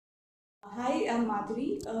Hi, I'm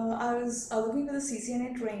Madhuri. I was looking for the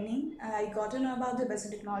CCNA training. I got to know about the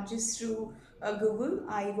Besant Technologies through Google.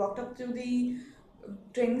 I walked up to the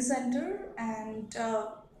training center and the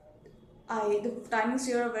timings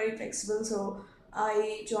here are very flexible. So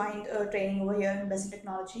I joined training over here in Besant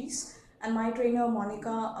Technologies. And my trainer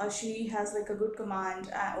Monica, she has like a good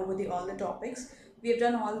command over the all the topics. We have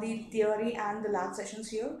done all the theory and the lab sessions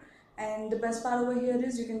here. And the best part over here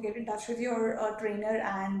is you can get in touch with your trainer,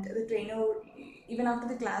 and the trainer, even after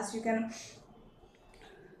the class, you can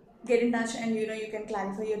get in touch and you can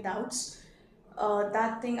clarify your doubts.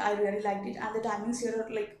 That thing I really liked it, and the timings here are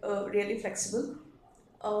like really flexible.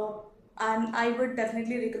 Uh, and I would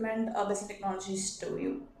definitely recommend Basic Technologies to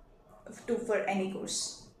you for any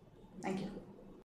course. Thank you.